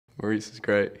Moritz is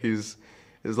great. It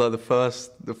was like the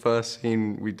first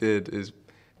scene we did is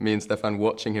me and Stéphane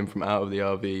watching him from out of the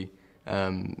RV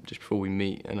just before we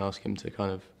meet and ask him to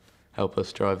kind of help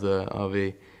us drive the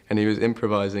RV. And he was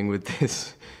improvising with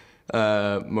this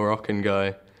Moroccan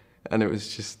guy, and it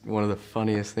was just one of the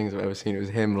funniest things I've ever seen. It was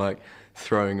him like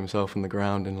throwing himself on the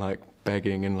ground and like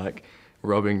begging and like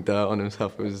rubbing dirt on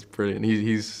himself. It was brilliant.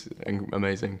 He's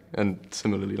amazing and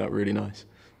similarly like really nice.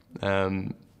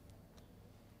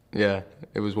 Yeah,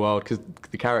 it was wild because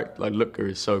the character, like Lutger,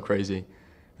 is so crazy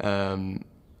in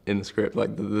the script.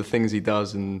 Like the things he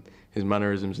does and his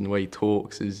mannerisms and the way he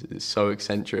talks is so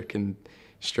eccentric and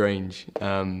strange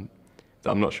that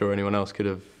I'm not sure anyone else could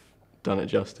have done it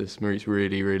justice. Moritz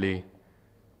really, really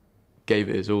gave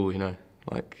it his all, you know,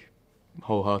 like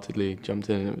wholeheartedly jumped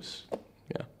in, and it was,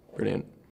 yeah, brilliant.